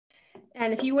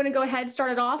And if you want to go ahead and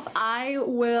start it off, I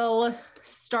will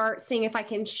start seeing if I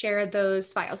can share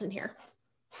those files in here.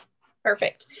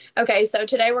 Perfect. Okay, so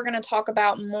today we're going to talk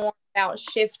about more about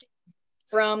shifting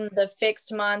from the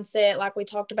fixed mindset, like we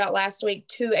talked about last week,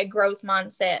 to a growth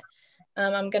mindset.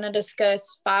 I'm going to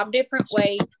discuss 5 different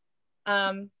ways.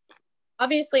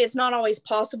 Obviously, it's not always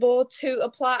possible to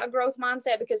apply a growth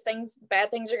mindset because bad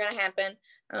things are going to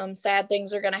happen. Sad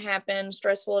things are going to happen.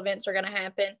 Stressful events are going to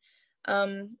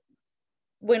happen.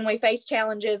 When we face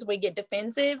challenges, we get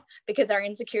defensive because our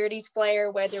insecurities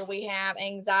flare, whether we have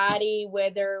anxiety,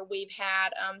 whether we've had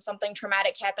something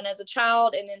traumatic happen as a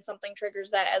child, and then something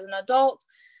triggers that as an adult.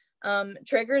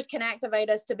 Triggers can activate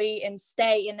us to be and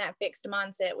stay in that fixed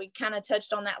mindset. We kind of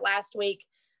touched on that last week,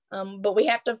 but we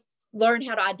have to learn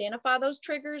how to identify those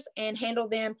triggers and handle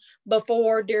them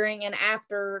before, during, and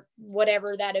after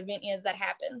whatever that event is that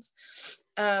happens.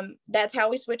 That's how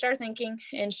we switch our thinking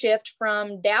and shift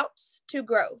from doubts to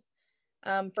growth,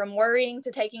 from worrying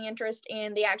to taking interest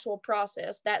in the actual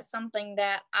process. That's something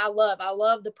that I love. I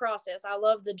love the process. I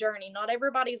love the journey. Not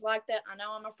everybody's like that. I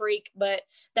know I'm a freak, but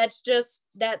that's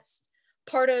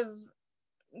part of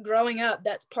growing up.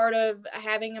 That's part of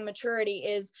having a maturity,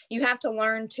 is you have to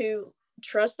learn to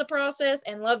trust the process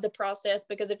and love the process,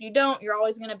 because if you don't, you're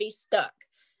always going to be stuck.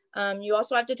 You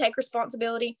also have to take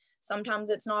responsibility.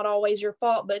 Sometimes it's not always your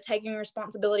fault, but taking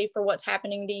responsibility for what's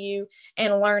happening to you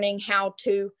and learning how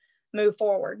to move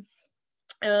forward.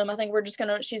 I think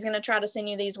she's going to try to send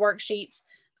you these worksheets,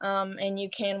 and you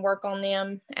can work on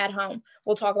them at home.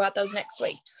 We'll talk about those next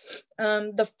week.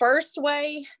 The first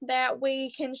way that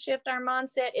we can shift our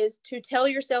mindset is to tell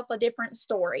yourself a different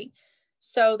story.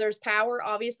 So there's power,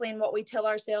 obviously, in what we tell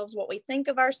ourselves, what we think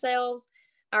of ourselves.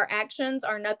 Our actions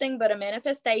are nothing but a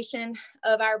manifestation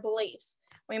of our beliefs.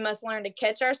 We must learn to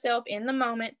catch ourselves in the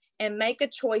moment and make a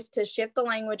choice to shift the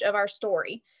language of our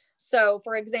story. So,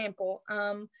 for example,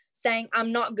 saying,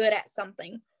 I'm not good at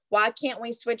something. Why can't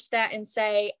we switch that and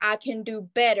say, I can do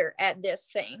better at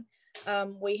this thing?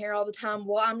 We hear all the time,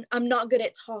 well, I'm not good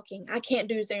at talking. I can't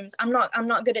do Zooms. I'm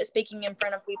not good at speaking in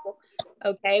front of people.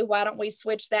 Okay, why don't we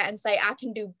switch that and say, I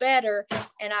can do better,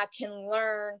 and I can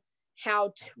learn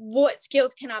what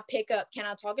skills can I pick up? Can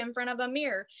I talk in front of a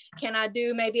mirror? Can I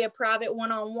do maybe a private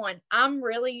one-on-one?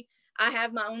 I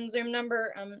have my own Zoom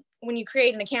number. When you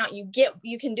create an account,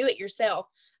 you can do it yourself.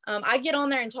 I get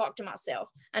on there and talk to myself.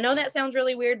 I know that sounds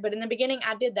really weird, but in the beginning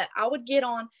I did that. I would get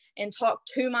on and talk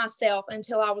to myself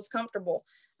until I was comfortable.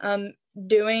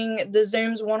 Doing the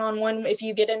Zooms one-on-one, if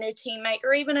you get a new teammate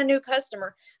or even a new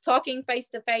customer, talking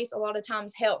face-to-face a lot of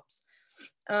times helps.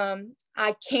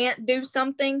 I can't do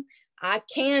something. I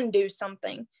can do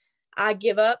something. I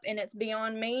give up and it's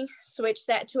beyond me. Switch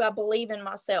that to I believe in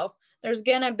myself. There's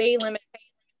going to be limitations.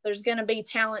 There's going to be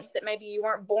talents that maybe you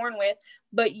weren't born with,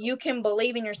 but you can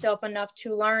believe in yourself enough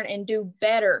to learn and do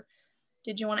better.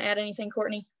 Did you want to add anything,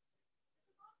 Courtney?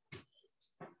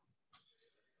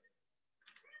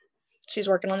 She's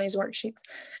working on these worksheets.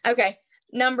 Okay.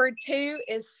 Number 2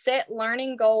 is set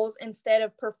learning goals instead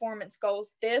of performance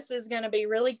goals. This is going to be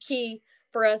really key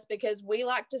for us because we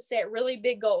like to set really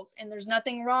big goals, and there's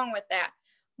nothing wrong with that.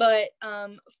 But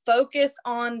focus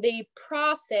on the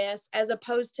process as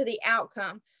opposed to the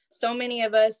outcome. So many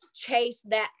of us chase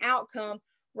that outcome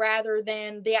rather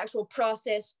than the actual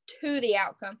process to the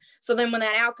outcome. So then when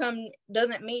that outcome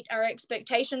doesn't meet our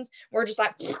expectations, we're just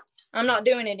like, I'm not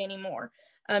doing it anymore.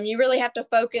 You really have to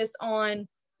focus on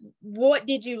what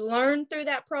did you learn through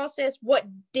that process? What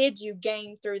did you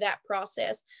gain through that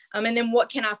process? And then what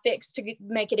can I fix to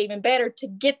make it even better to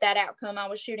get that outcome I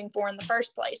was shooting for in the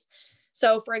first place?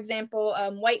 So for example,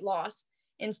 weight loss,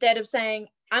 instead of saying,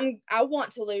 I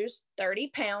want to lose 30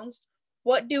 pounds,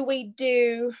 what do we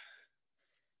do?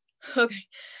 Okay.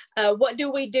 What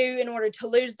do we do in order to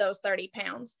lose those 30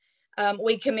 pounds?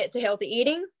 We commit to healthy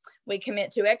eating. We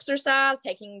commit to exercise,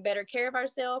 taking better care of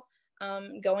ourselves,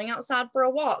 going outside for a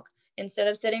walk instead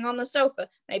of sitting on the sofa,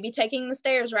 maybe taking the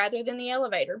stairs rather than the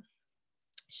elevator.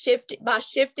 By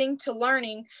shifting to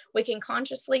learning, we can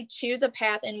consciously choose a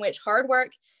path in which hard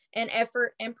work and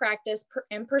effort and practice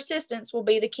and persistence will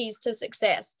be the keys to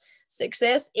success.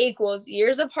 Success equals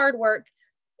years of hard work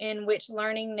in which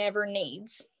learning never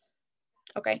needs.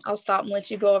 Okay, I'll stop and let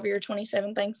you go over your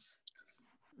 27 things.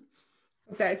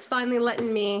 So it's finally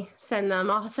letting me send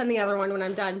them. I'll send the other one when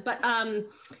I'm done. But all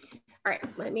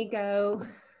right, let me go.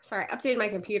 Sorry, I updated my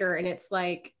computer and it's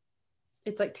like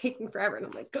taking forever. And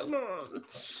I'm like, come on.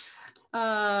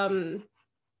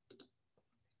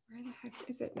 Where the heck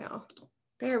is it now?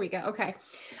 There we go. Okay.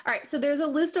 All right. So there's a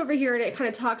list over here and it kind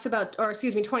of talks about, or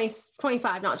excuse me,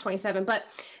 25, not 27, but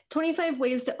 25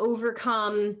 ways to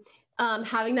overcome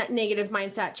having that negative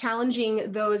mindset,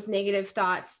 challenging those negative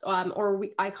thoughts,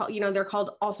 I call, they're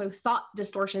called also thought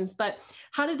distortions, but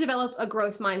how to develop a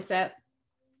growth mindset.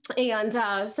 And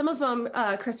some of them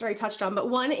Chris already touched on, but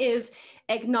one is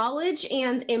acknowledge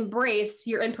and embrace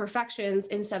your imperfections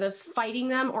instead of fighting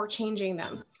them or changing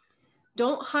them.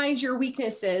 Don't hide your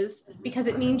weaknesses because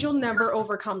it means you'll never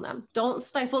overcome them. Don't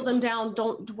stifle them down.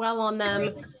 Don't dwell on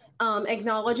them.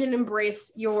 Acknowledge and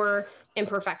embrace your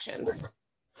imperfections.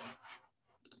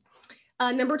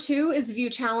 Number 2 is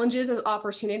view challenges as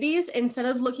opportunities. Instead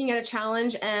of looking at a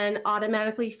challenge and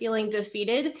automatically feeling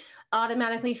defeated,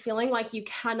 automatically feeling like you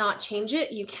cannot change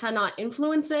it, you cannot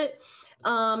influence it,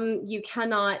 you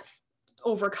cannot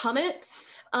overcome it.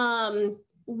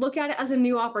 Look at it as a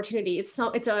new opportunity. It's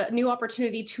a new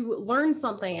opportunity to learn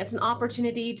something. It's an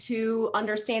opportunity to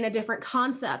understand a different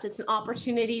concept. It's an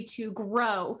opportunity to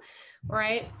grow,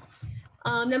 right?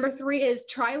 Number 3 is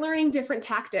try learning different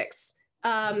tactics.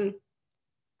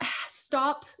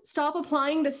 Stop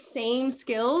applying the same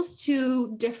skills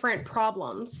to different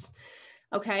problems.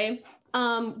 Okay.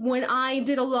 When I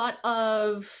did a lot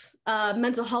of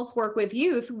mental health work with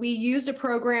youth, we used a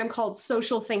program called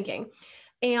social thinking,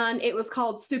 and it was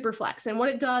called Superflex. And what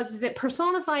it does is it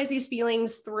personifies these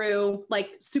feelings through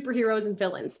like superheroes and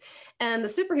villains. And the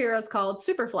superhero is called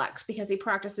Superflex because he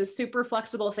practices super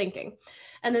flexible thinking.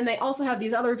 And then they also have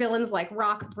these other villains like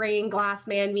Rock, Brain, Glass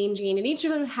Man, Mean Gene, and each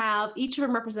of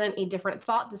them represent a different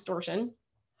thought distortion.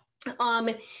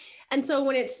 And so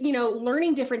when it's,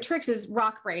 learning different tricks is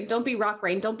rock brain. Don't be rock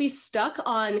brain. Don't be stuck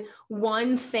on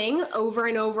one thing over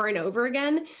and over and over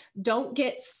again. Don't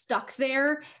get stuck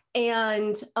there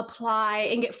and apply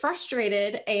and get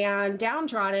frustrated and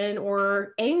downtrodden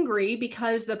or angry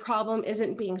because the problem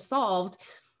isn't being solved,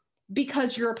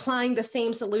 because you're applying the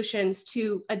same solutions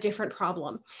to a different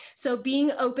problem. So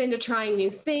being open to trying new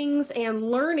things and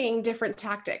learning different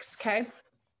tactics. Okay.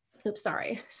 Oops,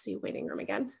 sorry. See waiting room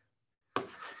again.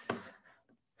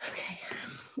 Okay.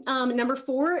 Number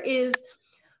 4 is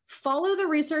follow the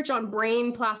research on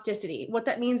brain plasticity. What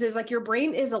that means is like your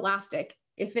brain is elastic.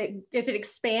 If it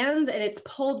expands and it's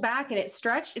pulled back and it's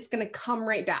stretched, it's going to come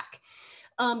right back.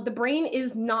 The brain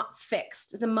is not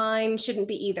fixed. The mind shouldn't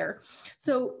be either.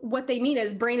 So what they mean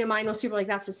is brain and mind, most people are like,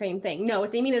 that's the same thing. No,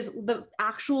 what they mean is the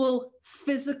actual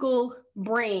physical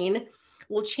brain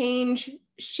will change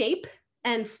shape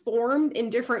and form in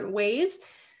different ways.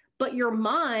 But your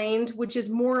mind, which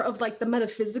is more of like the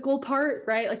metaphysical part,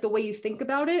 right? Like the way you think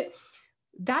about it,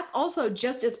 that's also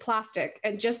just as plastic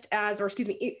and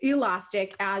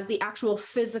elastic as the actual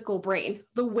physical brain,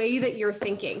 the way that you're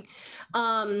thinking,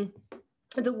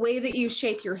 the way that you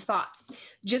shape your thoughts.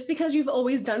 Just because you've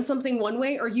always done something one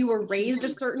way, or you were raised a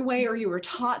certain way, or you were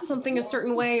taught something a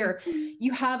certain way, or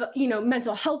you have,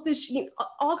 mental health issues,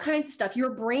 all kinds of stuff.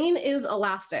 Your brain is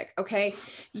elastic. Okay.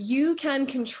 You can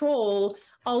control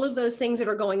all of those things that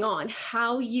are going on,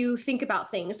 how you think about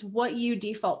things, what you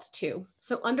default to.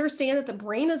 So understand that the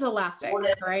brain is elastic,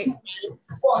 right?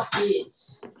 All right,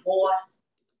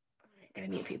 gotta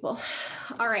mute people.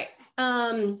 All right.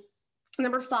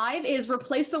 Number 5 is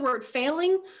replace the word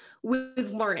failing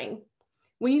with learning.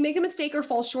 When you make a mistake or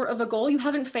fall short of a goal, you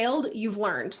haven't failed, you've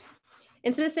learned.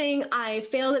 Instead of saying, I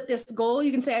failed at this goal,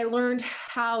 you can say, I learned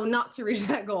how not to reach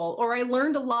that goal, or I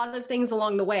learned a lot of things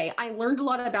along the way. I learned a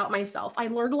lot about myself. I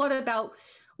learned a lot about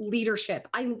leadership.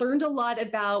 I learned a lot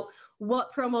about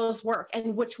what promos work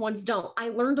and which ones don't. I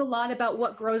learned a lot about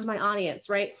what grows my audience,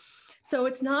 right? So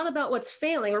it's not about what's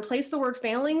failing. Replace the word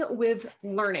failing with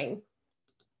learning.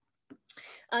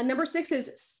 Number 6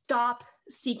 is stop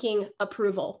seeking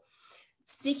approval.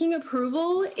 Seeking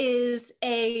approval is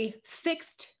a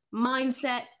fixed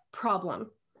mindset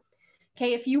problem.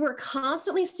 Okay, if you are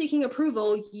constantly seeking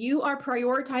approval, you are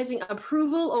prioritizing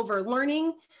approval over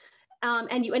learning,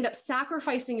 and you end up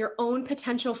sacrificing your own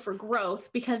potential for growth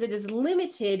because it is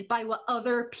limited by what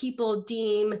other people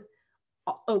deem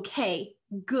okay,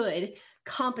 good,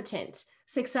 competent,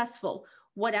 successful,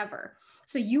 whatever.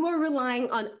 So you are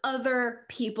relying on other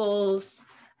people's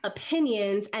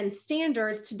opinions and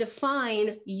standards to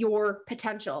define your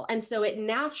potential. And so it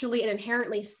naturally and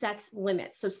inherently sets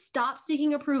limits. So stop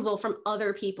seeking approval from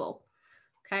other people.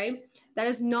 Okay. That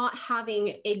is not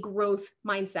having a growth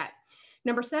mindset.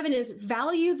 Number 7 is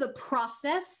value the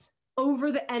process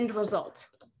over the end result.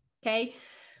 Okay.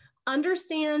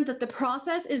 Understand that the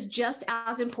process is just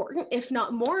as important, if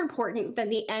not more important, than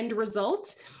the end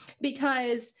result,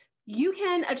 because you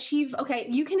can achieve,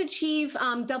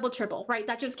 double, triple, right?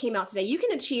 That just came out today. You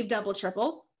can achieve double,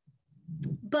 triple,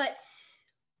 but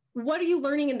what are you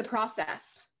learning in the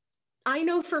process? I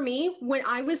know for me, when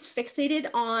I was fixated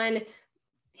on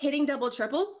hitting double,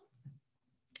 triple,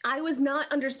 I was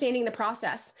not understanding the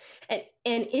process. And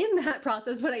in that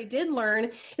process, what I did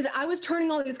learn is that I was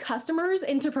turning all these customers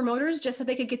into promoters just so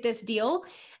they could get this deal.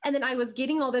 And then I was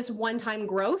getting all this one-time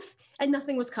growth and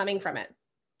nothing was coming from it.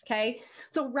 Okay.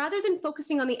 So rather than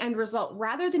focusing on the end result,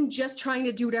 rather than just trying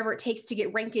to do whatever it takes to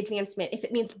get rank advancement, if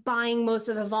it means buying most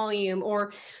of the volume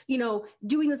or,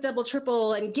 doing this double,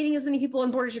 triple and getting as many people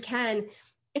on board as you can,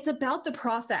 it's about the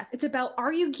process. It's about,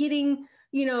 are you getting,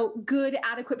 good,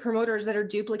 adequate promoters that are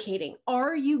duplicating?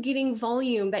 Are you getting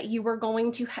volume that you are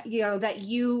going to, that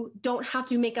you don't have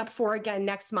to make up for again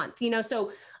next month?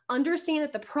 So understand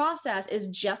that the process is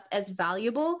just as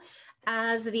valuable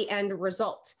as the end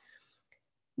result.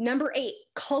 Number 8,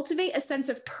 cultivate a sense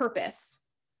of purpose.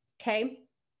 Okay.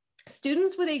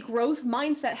 Students with a growth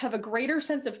mindset have a greater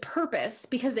sense of purpose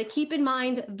because they keep in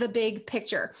mind the big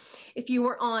picture. If you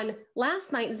were on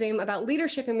last night's Zoom about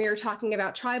leadership and we were talking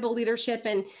about tribal leadership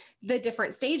and the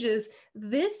different stages,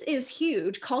 this is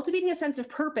huge. Cultivating a sense of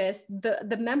purpose,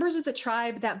 the members of the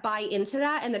tribe that buy into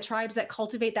that and the tribes that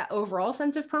cultivate that overall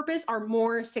sense of purpose are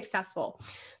more successful.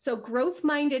 So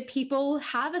growth-minded people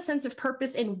have a sense of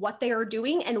purpose in what they are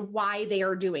doing and why they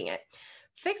are doing it.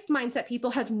 Fixed mindset people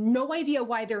have no idea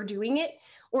why they're doing it,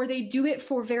 or they do it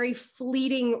for very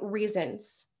fleeting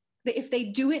reasons. If they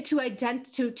do it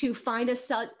to find a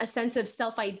sense of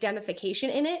self-identification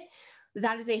in it,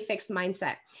 that is a fixed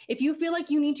mindset. If you feel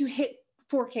like you need to hit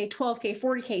 4K, 12K,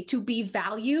 40K to be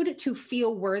valued, to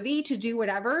feel worthy, to do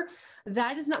whatever,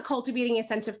 that is not cultivating a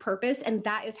sense of purpose, and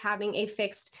that is having a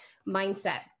fixed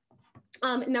mindset.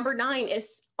 Number 9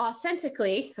 is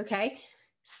authentically,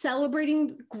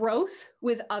 celebrating growth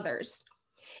with others.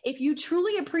 If you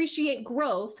truly appreciate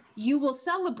growth, you will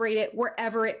celebrate it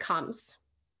wherever it comes.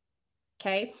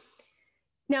 Okay.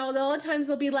 Now, a lot of times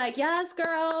they'll be like, yes,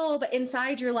 girl, but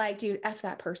inside you're like, dude, F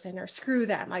that person or screw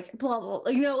them, like blah, blah,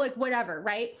 blah, like whatever,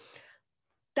 right?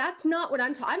 That's not what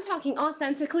I'm talking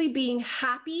authentically being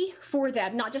happy for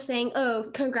them, not just saying, oh,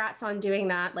 congrats on doing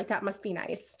that. Like that must be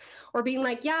nice. Or being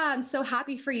like, yeah, I'm so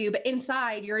happy for you. But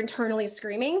inside you're internally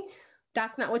screaming.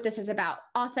 That's not what this is about.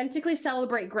 Authentically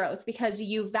celebrate growth because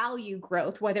you value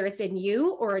growth, whether it's in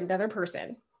you or another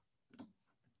person.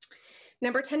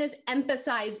 Number 10 is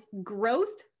emphasize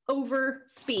growth over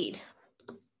speed.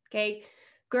 Okay.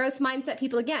 Growth mindset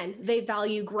people, again, they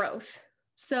value growth.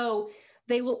 So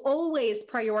they will always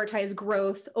prioritize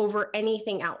growth over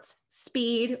anything else.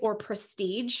 Speed or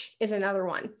prestige is another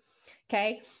one.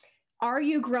 Okay. Are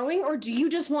you growing or do you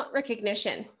just want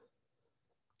recognition?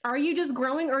 Are you just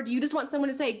growing or do you just want someone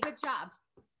to say, good job?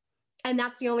 And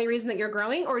that's the only reason that you're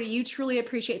growing, or do you truly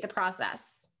appreciate the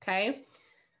process? Okay.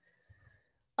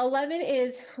 11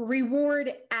 is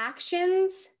reward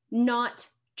actions, not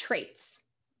traits.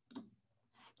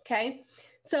 Okay.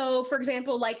 So for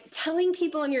example, like telling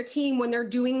people on your team when they're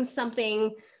doing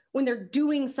something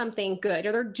good,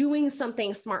 or they're doing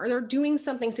something smart, or they're doing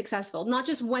something successful, not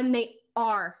just when they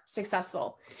are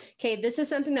successful. Okay. This is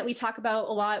something that we talk about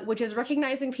a lot, which is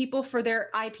recognizing people for their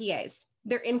IPAs,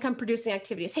 their income producing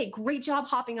activities. Hey, great job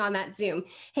hopping on that Zoom.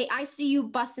 Hey, I see you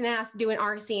busting ass doing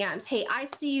RCMs. Hey, I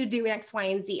see you doing X, Y,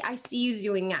 and Z. I see you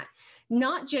doing that.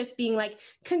 Not just being like,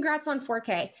 congrats on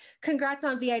 4K, congrats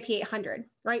on VIP 800,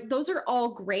 right? Those are all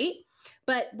great,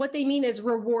 but what they mean is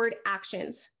reward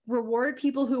actions, reward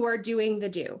people who are doing the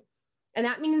do. And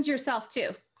that means yourself too.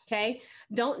 Okay.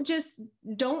 Don't just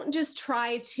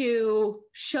try to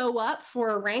show up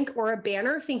for a rank or a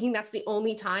banner thinking that's the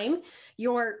only time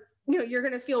you're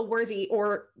going to feel worthy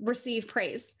or receive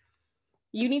praise.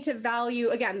 You need to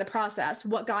value, again, the process,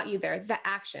 what got you there, the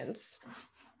actions.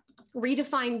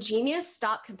 Redefine genius.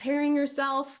 Stop comparing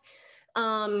yourself.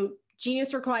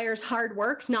 Genius requires hard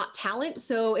work, not talent.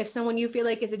 So if someone you feel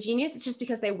like is a genius, it's just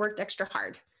because they worked extra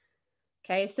hard.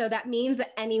 Okay. So that means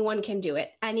that anyone can do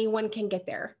it. Anyone can get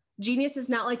there. Genius is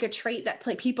not like a trait that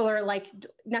people are like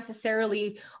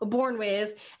necessarily born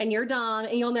with, and you're dumb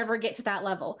and you'll never get to that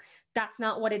level. That's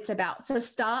not what it's about. So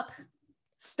stop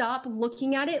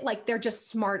looking at it like they're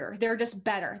just smarter. They're just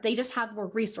better. They just have more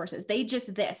resources. They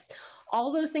just this.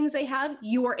 All those things they have,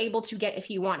 you are able to get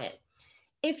if you want it.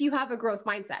 If you have a growth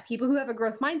mindset, people who have a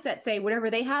growth mindset say,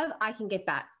 whatever they have, I can get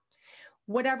that.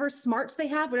 Whatever smarts they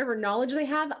have, whatever knowledge they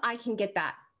have, I can get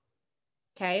that.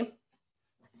 Okay.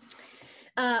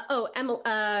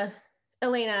 Elena,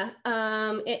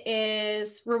 it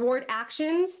is reward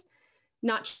actions,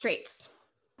 not traits.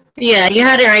 Yeah, you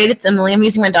had it right. It's Emily. I'm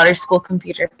using my daughter's school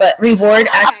computer, but reward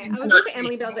actions. I was going to say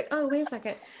Emily, but I was like, oh, wait a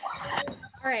second.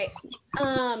 All right.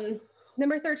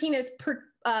 Number 13 is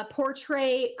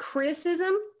portray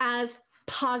criticism as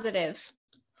positive.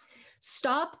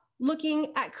 Stop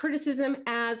looking at criticism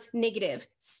as negative.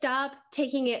 Stop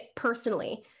taking it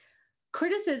personally.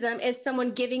 Criticism is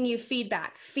someone giving you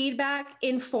feedback. Feedback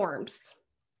informs.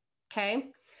 Okay.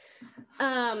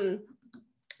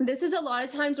 This is a lot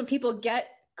of times when people get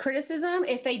criticism,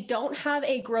 if they don't have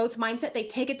a growth mindset, they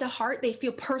take it to heart. They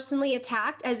feel personally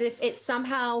attacked as if it's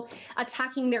somehow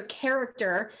attacking their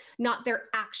character, not their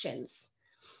actions.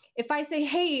 If I say,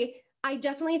 hey, I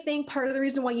definitely think part of the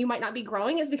reason why you might not be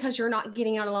growing is because you're not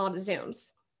getting on a lot of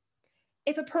Zooms.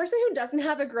 If a person who doesn't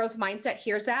have a growth mindset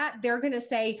hears that, they're going to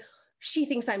say, she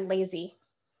thinks I'm lazy.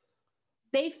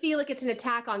 They feel like it's an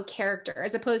attack on character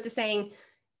as opposed to saying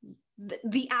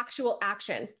the actual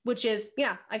action, which is,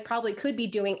 yeah, I probably could be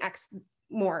doing X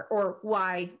more or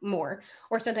Y more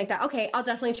or something like that. Okay, I'll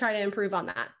definitely try to improve on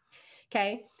that.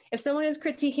 Okay. If someone is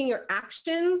critiquing your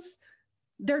actions,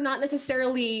 they're not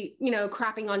necessarily,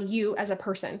 crapping on you as a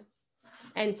person.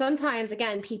 And sometimes,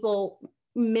 again, people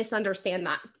misunderstand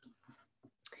that.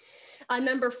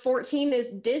 Number 14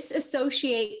 is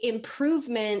disassociate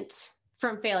improvement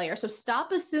from failure. So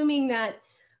stop assuming that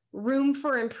room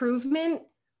for improvement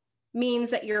means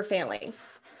that you're failing.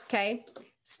 Okay.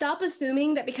 Stop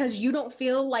assuming that because you don't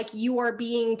feel like you are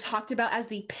being talked about as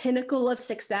the pinnacle of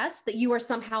success, that you are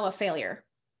somehow a failure.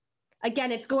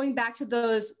 Again, it's going back to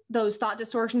those thought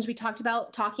distortions we talked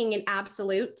about, talking in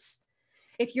absolutes.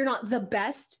 If you're not the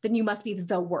best, then you must be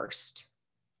the worst.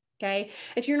 Okay.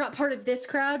 If you're not part of this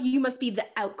crowd, you must be the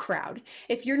out crowd.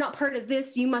 If you're not part of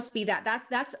this, you must be that.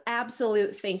 That's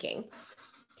absolute thinking.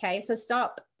 Okay. So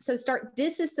start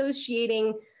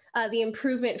disassociating the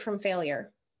improvement from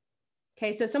failure.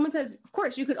 Okay. So someone says, of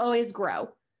course, you could always grow,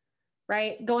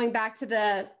 right? Going back to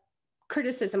the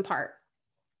criticism part,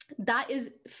 that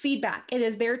is feedback. It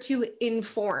is there to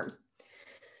inform.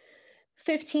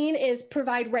 15 is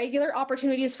provide regular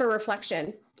opportunities for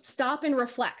reflection. Stop and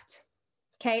reflect.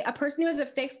 Okay. A person who has a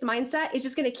fixed mindset is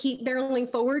just going to keep barreling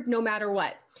forward no matter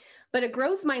what. But a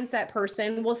growth mindset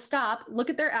person will stop, look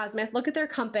at their azimuth, look at their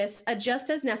compass, adjust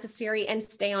as necessary, and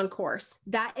stay on course.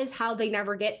 That is how they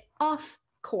never get off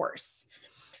course,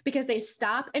 because they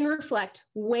stop and reflect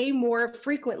way more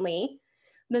frequently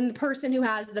than the person who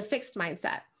has the fixed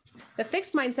mindset. The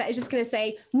fixed mindset is just going to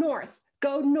say north,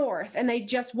 go north, and they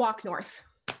just walk north.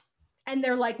 And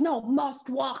they're like, no, must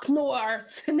walk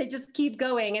north. And they just keep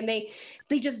going. And they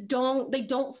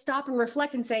don't stop and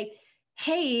reflect and say,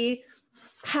 hey,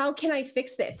 how can I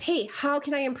fix this? Hey, how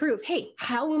can I improve? Hey,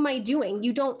 how am I doing?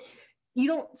 You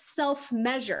don't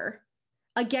self-measure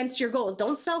against your goals.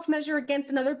 Don't self-measure against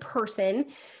another person.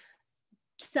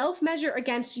 Self-measure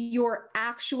against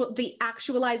the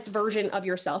actualized version of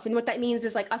yourself. And what that means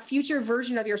is like a future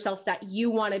version of yourself that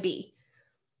you want to be.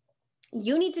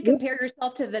 You need to compare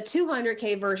yourself to the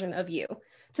 200K version of you,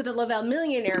 to the Lavelle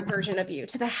Millionaire version of you,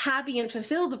 to the happy and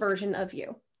fulfilled version of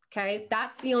you. Okay.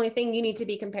 That's the only thing you need to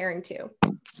be comparing to.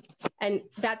 And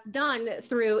that's done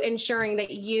through ensuring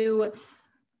that you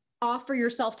offer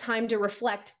yourself time to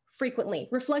reflect frequently.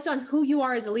 Reflect on who you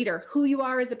are as a leader, who you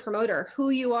are as a promoter,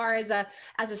 who you are as a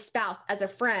spouse, as a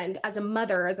friend, as a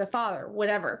mother, as a father,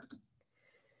 whatever.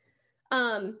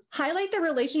 Highlight the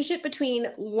relationship between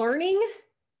learning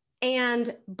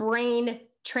and brain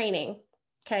training.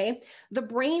 Okay. The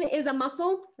brain is a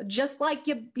muscle, just like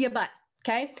your butt.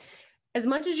 Okay. As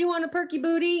much as you want a perky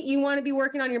booty, you want to be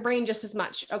working on your brain just as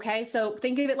much. Okay. So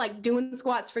think of it like doing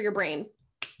squats for your brain.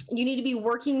 You need to be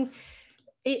working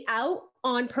it out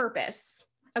on purpose.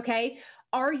 Okay.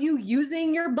 Are you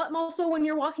using your butt muscle when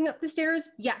you're walking up the stairs?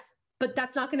 Yes. But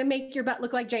that's not going to make your butt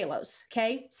look like J-Lo's.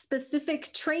 Okay.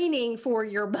 Specific training for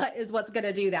your butt is what's going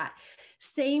to do that.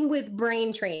 Same with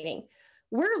brain training.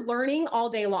 We're learning all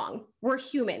day long. We're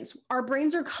humans. Our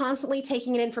brains are constantly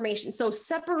taking in information. So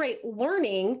separate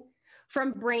learning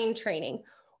from brain training.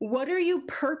 What are you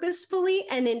purposefully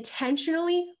and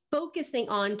intentionally focusing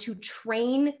on to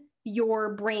train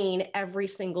your brain every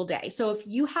single day? So if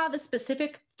you have a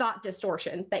specific thought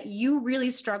distortion that you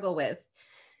really struggle with,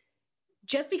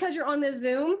 just because you're on this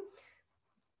Zoom,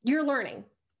 you're learning.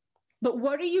 But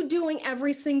what are you doing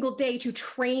every single day to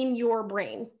train your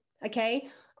brain? Okay.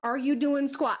 Are you doing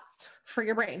squats for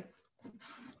your brain?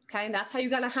 Okay. And that's how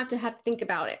you're going to have to think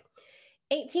about it.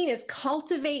 18 is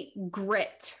cultivate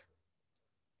grit.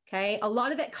 Okay. A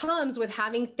lot of it comes with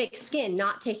having thick skin,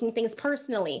 not taking things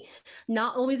personally,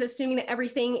 not always assuming that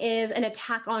everything is an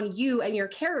attack on you and your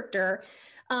character,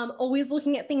 always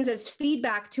looking at things as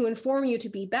feedback to inform you to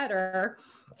be better.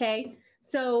 Okay.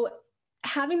 So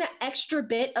having that extra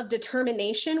bit of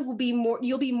determination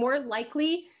you'll be more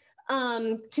likely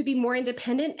to be more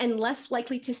independent and less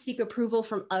likely to seek approval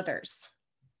from others.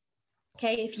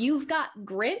 Okay. If you've got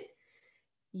grit,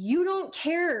 You don't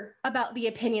care about the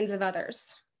opinions of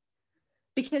others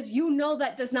because you know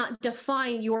that does not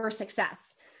define your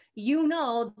success. You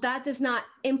know that does not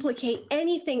implicate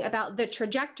anything about the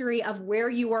trajectory of where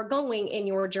you are going in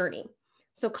your journey.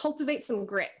 So cultivate some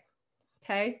grit,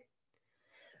 okay?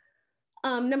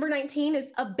 Number 19 is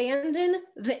abandon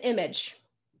the image.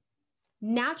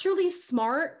 Naturally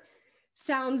smart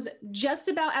sounds just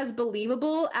about as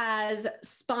believable as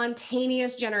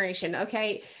spontaneous generation,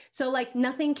 okay? So like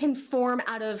nothing can form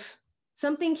out of,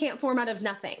 something can't form out of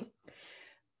nothing.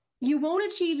 You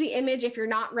won't achieve the image if you're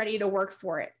not ready to work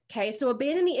for it, okay? So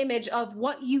abandon the image of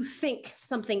what you think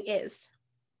something is.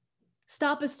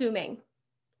 Stop assuming.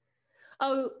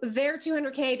 Oh, they're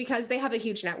 200K because they have a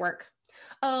huge network.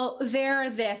 Oh, they're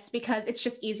this because it's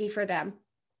just easy for them.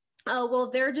 Oh, well,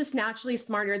 they're just naturally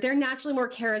smarter. They're naturally more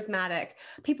charismatic.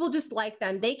 People just like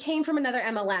them. They came from another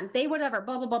MLM. They whatever,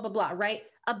 blah, blah, blah, blah, blah, right?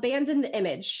 Abandon the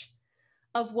image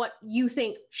of what you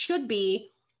think should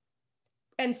be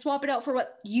and swap it out for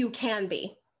what you can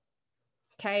be.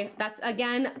 Okay, that's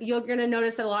again, you're going to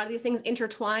notice that a lot of these things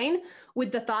intertwine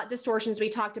with the thought distortions we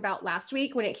talked about last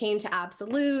week when it came to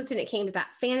absolutes and it came to that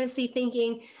fantasy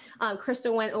thinking.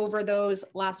 Krista went over those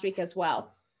last week as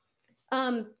well.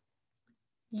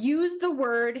 Use the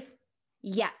word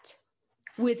yet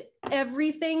with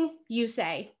everything you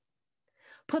say.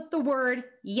 Put the word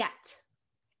yet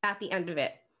at the end of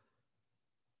it.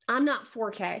 I'm not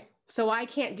 4K, so I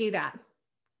can't do that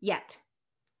yet.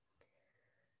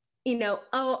 You know,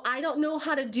 oh, I don't know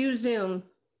how to do Zoom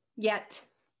yet.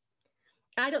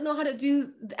 I don't know how to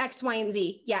do X, Y, and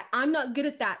Z yet. I'm not good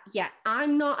at that yet.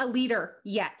 I'm not a leader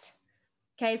yet.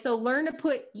 Okay, so learn to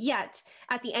put yet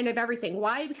at the end of everything.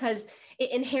 Why? Because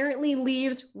it inherently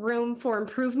leaves room for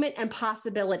improvement and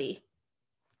possibility.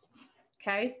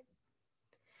 Okay.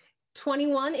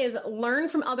 21 is learn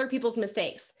from other people's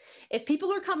mistakes. If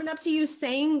people are coming up to you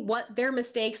saying what their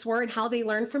mistakes were and how they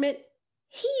learned from it,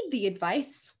 heed the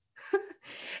advice.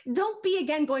 Don't be,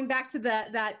 again, going back to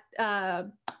that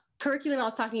curriculum I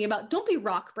was talking about, don't be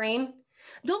rock brain.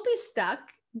 Don't be stuck.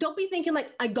 Don't be thinking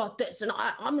like, I got this and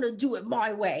I'm going to do it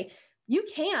my way. You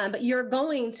can, but you're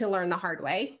going to learn the hard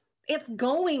way. It's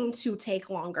going to take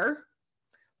longer.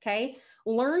 Okay.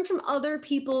 Learn from other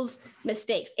people's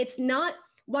mistakes. It's not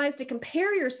wise to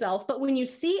compare yourself, but when you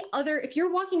see if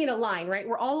you're walking in a line, right,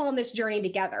 we're all on this journey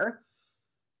together.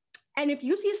 And if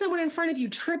you see someone in front of you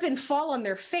trip and fall on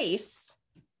their face,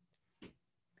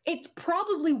 it's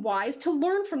probably wise to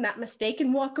learn from that mistake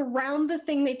and walk around the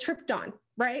thing they tripped on,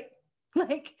 right?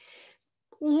 Like,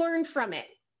 learn from it.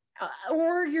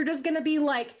 Or you're just going to be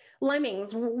like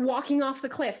lemmings walking off the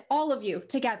cliff, all of you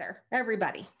together,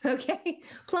 everybody, okay?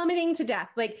 Plummeting to death.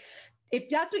 Like, if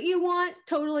that's what you want,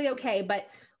 totally okay, but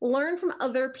learn from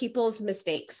other people's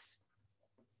mistakes.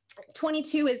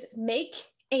 22 is make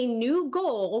a new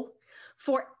goal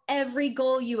for every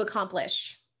goal you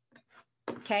accomplish,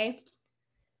 okay?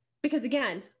 Because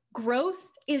again, growth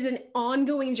is an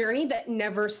ongoing journey that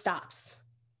never stops.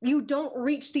 You don't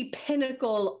reach the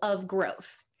pinnacle of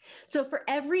growth. So for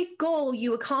every goal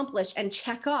you accomplish and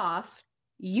check off,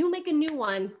 you make a new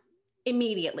one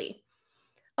immediately.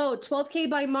 Oh, 12K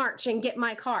by March and get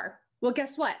my car. Well,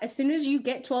 guess what? As soon as you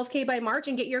get 12K by March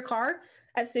and get your car,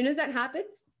 as soon as that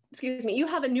happens, you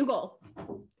have a new goal.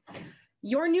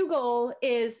 Your new goal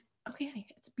is, okay,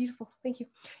 it's beautiful. Thank you.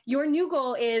 Your new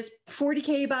goal is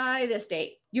 40K by this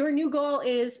date. Your new goal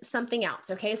is something else.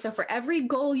 Okay. So for every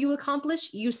goal you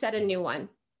accomplish, you set a new one.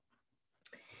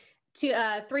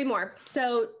 Three more.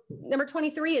 So number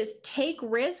 23 is take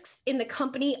risks in the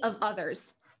company of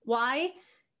others. Why?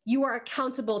 You are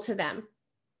accountable to them.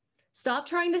 Stop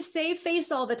trying to save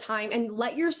face all the time and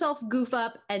let yourself goof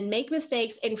up and make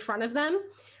mistakes in front of them.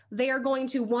 They are going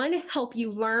to, one, help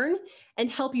you learn and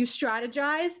help you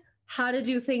strategize how to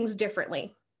do things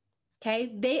differently.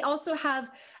 Okay. They also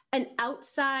have an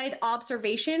outside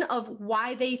observation of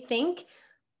why they think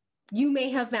you may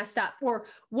have messed up or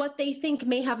what they think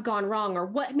may have gone wrong or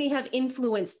what may have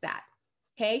influenced that.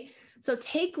 Okay. So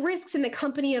take risks in the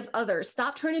company of others.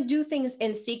 Stop trying to do things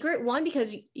in secret. One,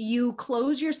 because you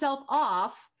close yourself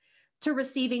off to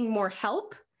receiving more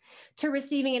help, to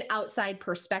receiving an outside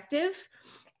perspective.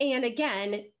 And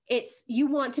again, you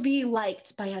want to be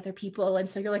liked by other people. And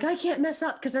so you're like, I can't mess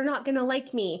up because they're not going to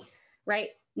like me, right?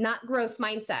 Not growth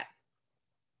mindset.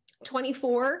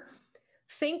 24,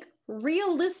 think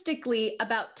realistically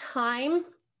about time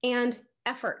and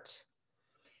effort.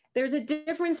 There's a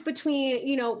difference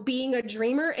between, being a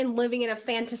dreamer and living in a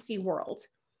fantasy world.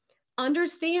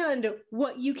 Understand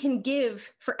what you can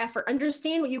give for effort.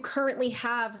 Understand what you currently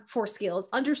have for skills.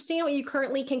 Understand what you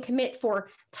currently can commit for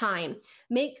time.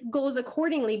 Make goals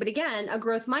accordingly. But again, a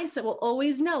growth mindset will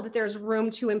always know that there's room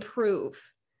to improve.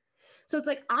 So it's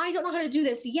like, I don't know how to do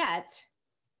this yet,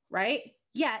 right?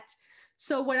 Yet.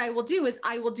 So what I will do is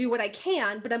I will do what I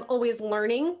can, but I'm always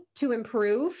learning to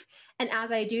improve. And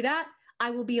as I do that, I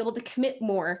will be able to commit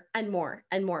more and more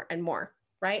and more and more,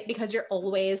 right? Because you're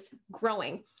always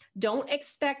growing. Don't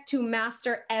expect to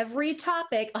master every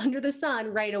topic under the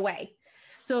sun right away.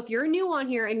 So if you're new on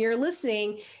here and you're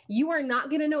listening, you are not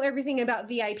going to know everything about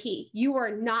VIP. You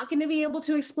are not going to be able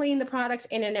to explain the products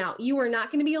in and out. You are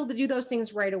not going to be able to do those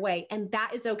things right away. And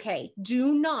that is okay.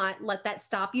 Do not let that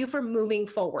stop you from moving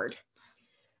forward.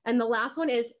 And the last one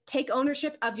is take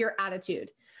ownership of your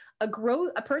attitude. A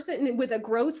person with a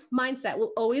growth mindset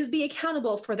will always be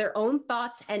accountable for their own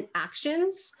thoughts and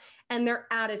actions and their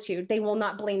attitude. They will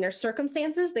not blame their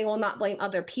circumstances. They will not blame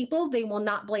other people. They will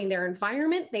not blame their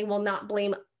environment. They will not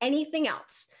blame anything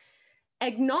else.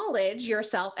 Acknowledge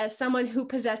yourself as someone who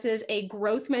possesses a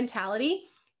growth mentality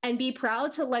and be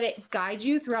proud to let it guide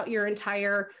you throughout your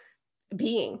entire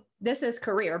being. This is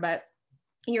career, but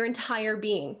your entire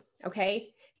being, okay?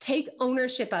 Take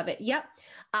ownership of it. Yep,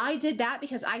 I did that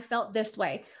because I felt this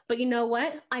way. But you know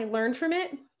what? I learned from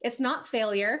it. It's not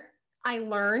failure. I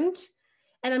learned,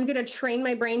 and I'm going to train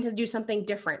my brain to do something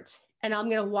different. And I'm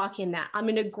going to walk in that. I'm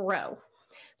going to grow.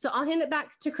 So I'll hand it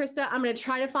back to Krista. I'm going to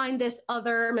try to find this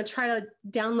other, I'm going to try to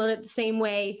download it the same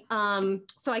way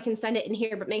so I can send it in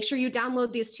here, but make sure you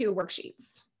download these 2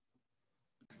 worksheets.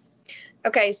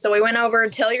 Okay, so we went over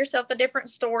tell yourself a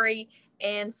different story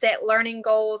and set learning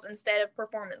goals instead of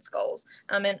performance goals.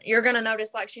 And you're going to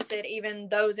notice, like she said, even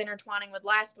those intertwining with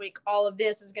last week, all of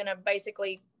this is going to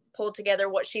basically pull together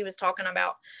what she was talking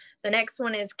about. The next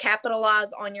one is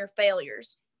capitalize on your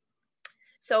failures.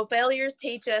 So failures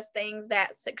teach us things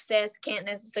that success can't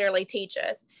necessarily teach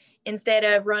us. Instead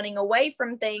of running away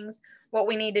from things, what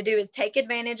we need to do is take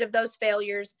advantage of those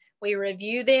failures. We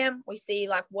review them. We see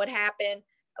like what happened.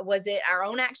 Was it our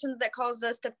own actions that caused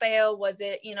us to fail? Was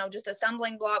it, just a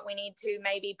stumbling block? We need to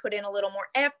maybe put in a little more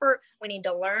effort. We need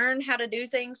to learn how to do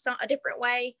things a different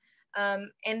way.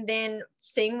 And then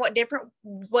seeing what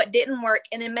didn't work,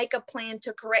 and then make a plan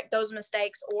to correct those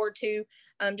mistakes, or to,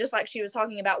 just like she was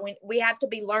talking about, when we have to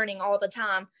be learning all the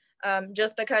time.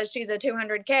 Just because she's a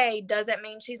 200K doesn't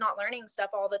mean she's not learning stuff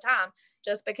all the time.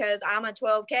 Just because I'm a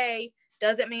 12K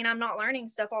doesn't mean I'm not learning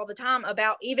stuff all the time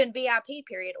about even VIP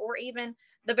period, or even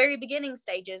the very beginning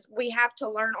stages. We have to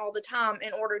learn all the time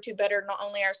in order to better not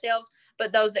only ourselves,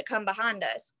 but those that come behind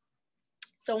us.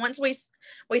 So once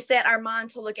we set our mind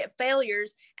to look at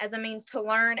failures as a means to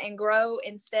learn and grow,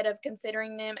 instead of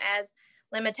considering them as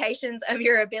limitations of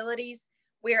your abilities,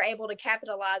 we are able to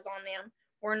capitalize on them.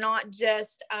 We're not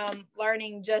just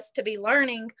learning just to be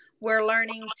learning. We're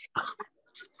learning to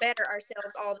better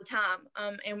ourselves all the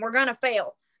time. And we're going to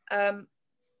fail.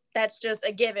 That's just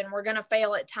a given. We're going to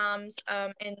fail at times.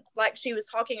 And like she was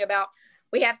talking about,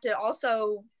 we have to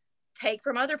also take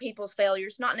from other people's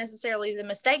failures, not necessarily the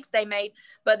mistakes they made,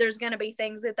 but there's going to be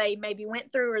things that they maybe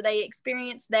went through or they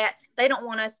experienced that they don't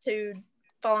want us to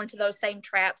fall into those same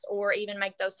traps or even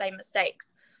make those same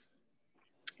mistakes.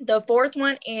 The 4th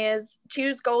one is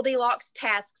choose Goldilocks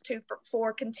tasks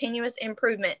for continuous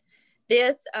improvement.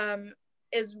 This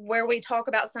is where we talk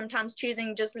about sometimes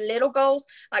choosing just little goals.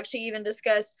 Like she even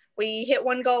discussed, we hit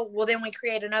one goal, well, then we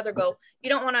create another goal. You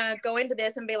don't want to go into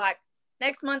this and be like,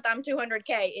 next month I'm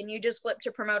 200K, and you just flipped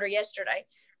to promoter yesterday.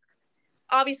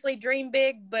 Obviously dream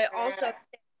big, but also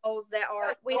goals that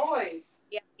are,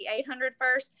 the 800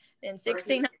 first, then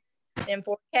 1600, then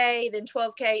 4K, then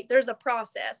 12K. There's a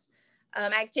process.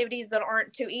 Activities that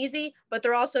aren't too easy, but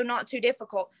they're also not too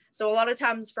difficult. So a lot of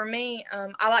times for me,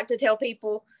 I like to tell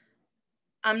people,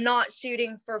 I'm not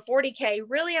shooting for 40K.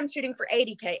 Really, I'm shooting for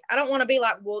 80K. I don't want to be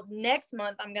like, well, next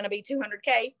month I'm going to be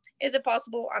 200K. Is it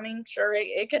possible? I mean, sure,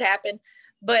 it could happen.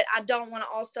 But I don't want to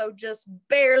also just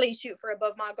barely shoot for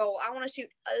above my goal. I want to shoot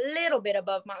a little bit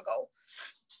above my goal.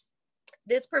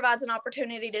 This provides an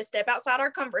opportunity to step outside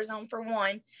our comfort zone, for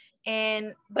one,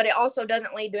 but it also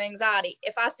doesn't lead to anxiety.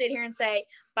 If I sit here and say,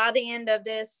 by the end of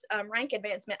this rank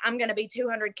advancement, I'm going to be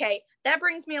 200K, that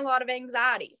brings me a lot of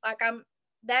anxiety.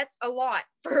 That's a lot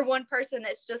for one person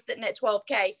that's just sitting at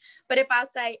 12K. But if I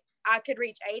say I could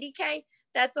reach 80K,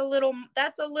 that's a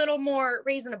little more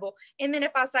reasonable. And then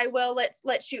if I say, well, let's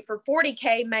shoot for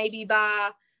 40K maybe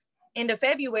by end of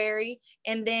February,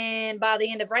 and then by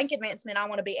the end of rank advancement, I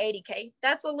want to be 80K.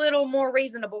 That's a little more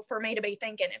reasonable for me to be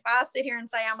thinking. If I sit here and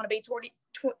say I'm going to be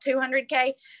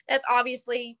 200K, that's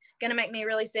obviously going to make me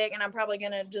really sick, and I'm probably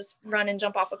going to just run and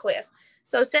jump off a cliff.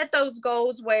 So set those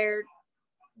goals where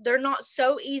they're not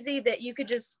so easy that you could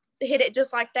just hit it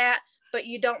just like that, but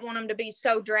you don't want them to be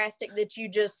so drastic that you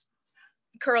just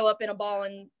curl up in a ball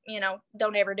and,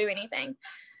 don't ever do anything.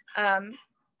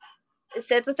 It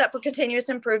sets us up for continuous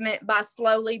improvement by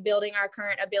slowly building our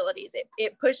current abilities.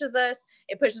 It pushes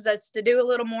us to do a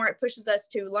little more. It pushes us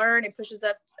to learn. It pushes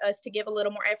us to give a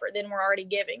little more effort than we're already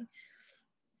giving.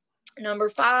 Number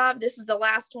 5, this is the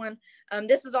last one.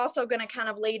 This is also going to kind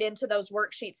of lead into those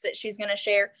worksheets that she's going to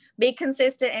share. Be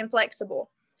consistent and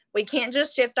flexible. We can't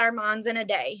just shift our minds in a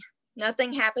day.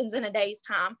 Nothing happens in a day's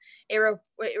time. It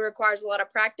requires a lot of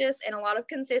practice and a lot of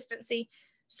consistency.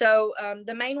 So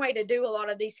the main way to do a lot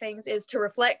of these things is to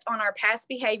reflect on our past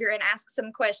behavior and ask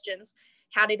some questions.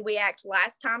 How did we act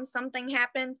last time something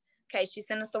happened? Okay, she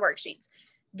sent us the worksheets.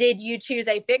 Did you choose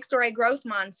a fixed or a growth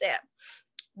mindset?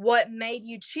 What made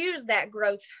you choose that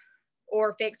growth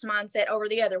or fixed mindset over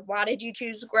the other? Why did you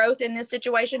choose growth in this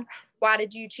situation? Why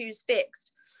did you choose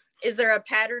fixed? Is there a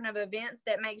pattern of events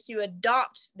that makes you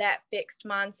adopt that fixed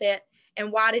mindset?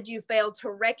 And why did you fail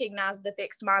to recognize the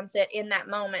fixed mindset in that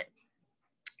moment?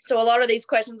 So a lot of these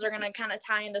questions are going to kind of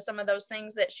tie into some of those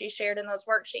things that she shared in those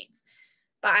worksheets.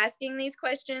 By asking these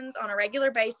questions on a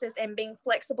regular basis and being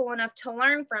flexible enough to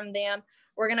learn from them,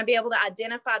 we're going to be able to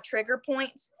identify trigger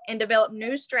points and develop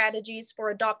new strategies for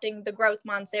adopting the growth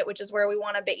mindset, which is where we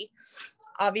want to be.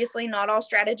 Obviously, not all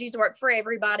strategies work for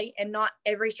everybody, and not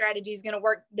every strategy is going to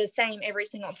work the same every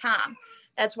single time.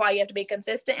 That's why you have to be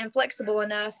consistent and flexible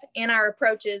enough in our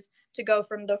approaches to go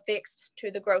from the fixed to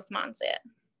the growth mindset.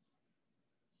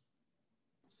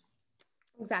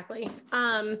 Exactly.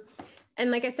 And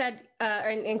like I said,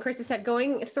 and Krista said,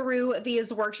 going through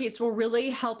these worksheets will really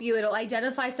help you. It'll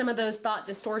identify some of those thought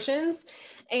distortions,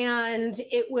 and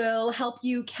it will help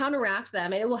you counteract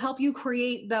them. And it will help you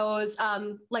create those,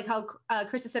 like how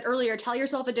Krista said earlier, tell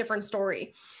yourself a different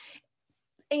story.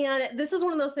 And this is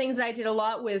one of those things that I did a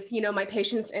lot with, my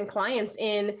patients and clients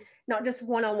in not just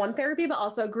one-on-one therapy, but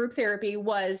also group therapy,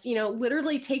 was,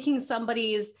 literally taking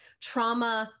somebody's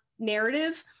trauma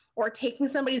narrative or taking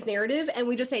somebody's narrative, and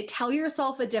we just say, tell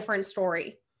yourself a different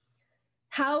story.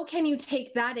 How can you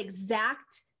take that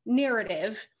exact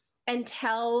narrative and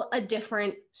tell a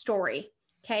different story?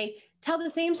 Okay. Tell the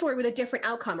same story with a different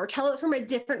outcome, or tell it from a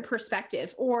different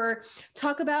perspective, or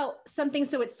talk about something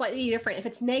so it's slightly different. If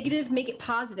it's negative, make it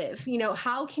positive.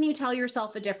 How can you tell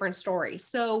yourself a different story?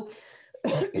 So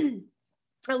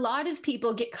a lot of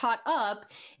people get caught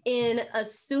up in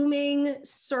assuming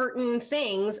certain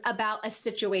things about a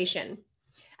situation.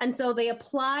 And so they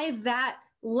apply that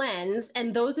lens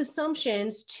and those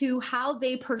assumptions to how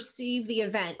they perceive the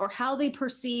event, or how they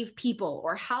perceive people,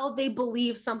 or how they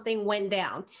believe something went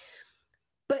down.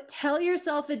 But tell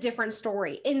yourself a different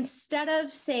story. Instead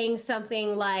of saying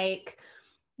something like,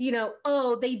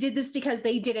 oh, they did this because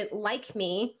they didn't like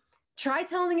me, try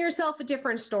telling yourself a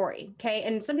different story. Okay.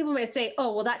 And some people might say,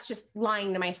 oh, well, that's just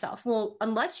lying to myself. Well,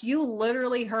 unless you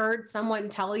literally heard someone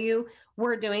tell you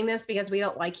we're doing this because we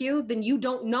don't like you, then you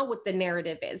don't know what the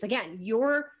narrative is. Again,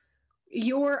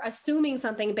 you're assuming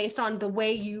something based on the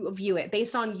way you view it,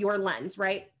 based on your lens,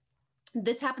 right?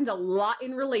 This happens a lot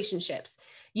in relationships.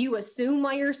 You assume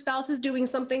why your spouse is doing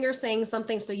something or saying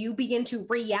something, so you begin to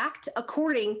react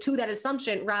according to that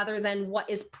assumption rather than what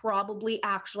is probably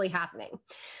actually happening.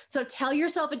 So tell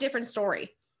yourself a different story,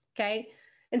 okay?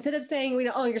 Instead of saying,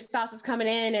 oh, your spouse is coming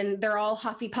in and they're all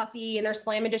huffy puffy and they're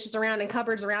slamming dishes around and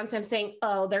cupboards around. So I'm saying,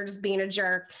 oh, they're just being a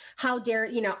jerk. How dare,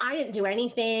 I didn't do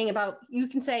anything about, you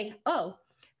can say, oh,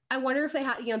 I wonder if they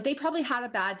had, they probably had a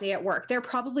bad day at work. They're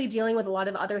probably dealing with a lot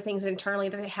of other things internally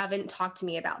that they haven't talked to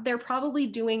me about. They're probably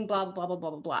doing blah, blah, blah, blah,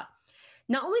 blah, blah.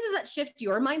 Not only does that shift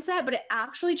your mindset, but it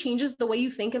actually changes the way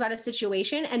you think about a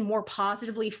situation and more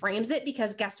positively frames it,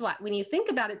 because guess what? When you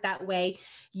think about it that way,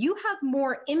 you have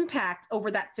more impact over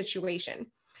that situation,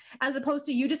 as opposed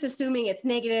to you just assuming it's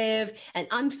negative and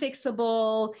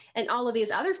unfixable and all of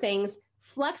these other things.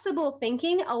 Flexible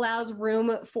thinking allows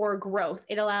room for growth.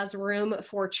 It allows room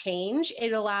for change.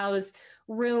 It allows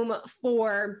room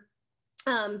for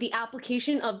the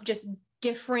application of just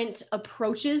different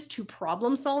approaches to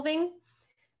problem solving,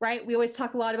 right? We always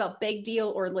talk a lot about big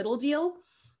deal or little deal.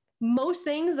 Most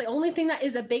things, the only thing that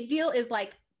is a big deal is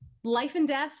like life and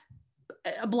death,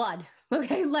 blood,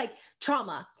 okay? Like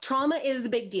trauma. Trauma is the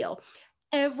big deal.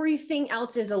 everything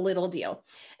else is a little deal.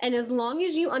 And as long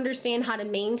as you understand how to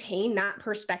maintain that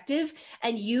perspective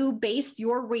and you base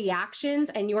your reactions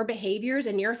and your behaviors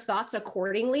and your thoughts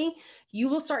accordingly, you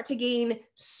will start to gain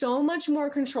so much more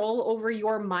control over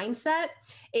your mindset.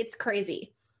 It's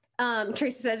crazy.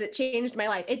 Tracy says it changed my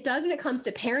life. It does when it comes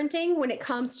to parenting, when it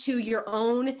comes to your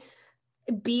own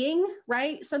being,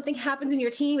 right? Something happens in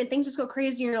your team and things just go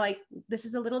crazy and you're like, this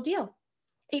is a little deal.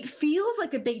 It feels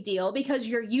like a big deal because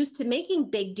you're used to making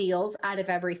big deals out of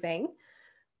everything.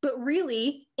 But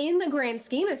really, in the grand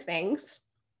scheme of things,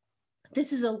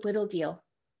 this is a little deal.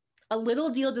 A little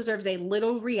deal deserves a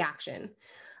little reaction.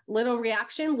 Little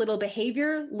reaction, little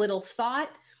behavior, little thought,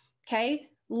 okay?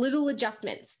 Little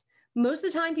adjustments. Most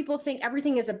of the time, people think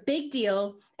everything is a big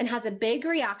deal and has a big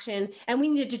reaction, and we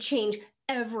need to change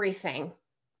everything.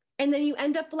 And then you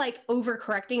end up like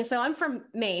overcorrecting. So I'm from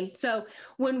Maine. So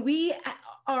when we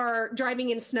are driving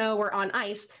in snow or on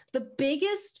ice, the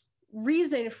biggest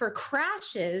reason for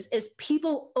crashes is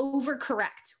people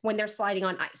overcorrect when they're sliding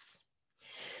on ice.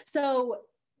 So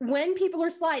when people are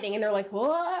sliding and they're like,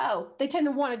 whoa, they tend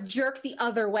to want to jerk the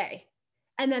other way.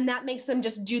 And then that makes them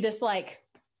just do this like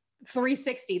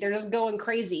 360. They're just going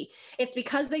crazy. It's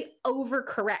because they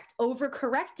overcorrect.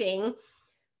 Overcorrecting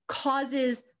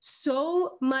causes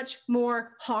so much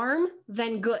more harm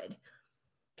than good.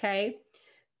 Okay.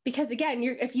 Because again,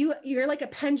 you're like a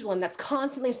pendulum that's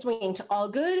constantly swinging to all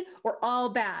good or all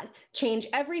bad, change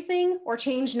everything or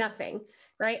change nothing,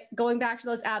 right? Going back to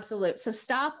those absolutes. So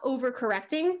stop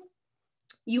overcorrecting.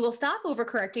 You will stop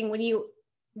overcorrecting when you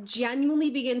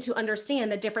genuinely begin to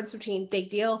understand the difference between big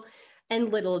deal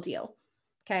and little deal.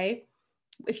 Okay.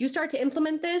 If you start to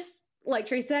implement this, like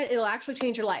Tracy said, it'll actually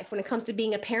change your life. When it comes to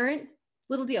being a parent,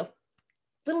 little deal.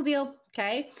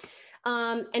 Okay.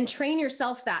 And train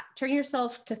yourself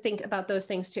to think about those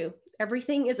things too.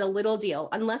 Everything is a little deal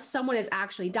unless someone is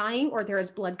actually dying or there is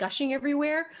blood gushing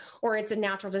everywhere or it's a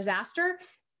natural disaster.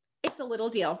 It's a little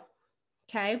deal.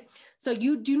 Okay. So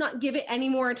you do not give it any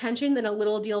more attention than a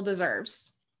little deal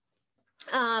deserves.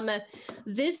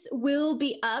 This will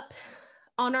be up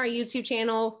on our YouTube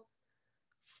channel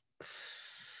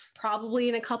probably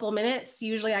in a couple minutes.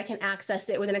 Usually I can access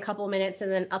it within a couple minutes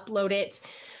and then upload it.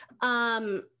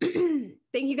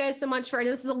 Thank you guys so much for, I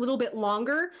know this is a little bit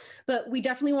longer, but we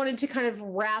definitely wanted to kind of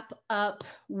wrap up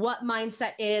what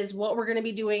mindset is, what we're going to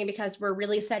be doing, because we're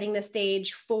really setting the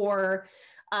stage for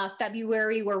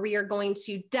February, where we are going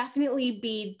to definitely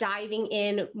be diving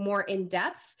in more in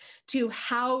depth to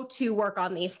how to work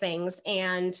on these things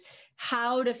and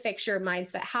how to fix your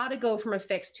mindset, how to go from a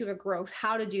fix to a growth,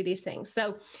 how to do these things.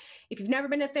 So if you've never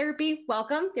been to therapy,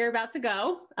 welcome. You're about to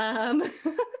go.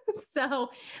 So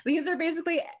these are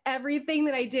basically everything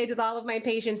that I did with all of my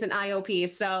patients in IOP.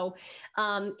 So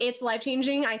it's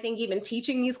life-changing. I think even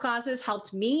teaching these classes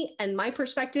helped me and my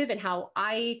perspective and how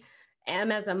I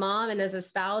am as a mom and as a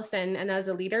spouse and as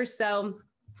a leader. So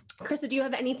Krista, do you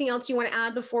have anything else you want to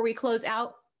add before we close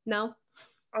out? No?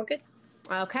 All good.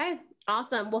 Okay.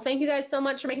 Awesome. Well, thank you guys so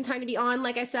much for making time to be on.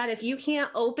 Like I said, if you can't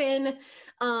open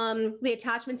the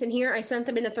attachments in here, I sent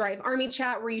them in the Thrive Army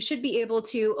chat where you should be able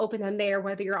to open them there,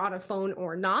 whether you're on a phone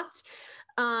or not.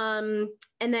 And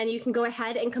then you can go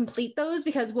ahead and complete those,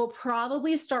 because we'll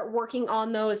probably start working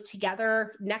on those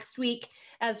together next week,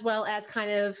 as well as kind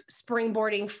of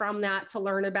springboarding from that to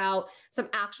learn about some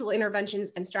actual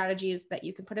interventions and strategies that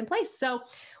you can put in place. So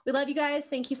we love you guys.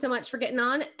 Thank you so much for getting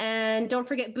on. And don't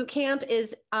forget, boot camp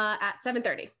is at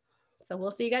 7:30. So we'll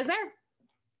see you guys there.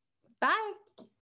 Bye.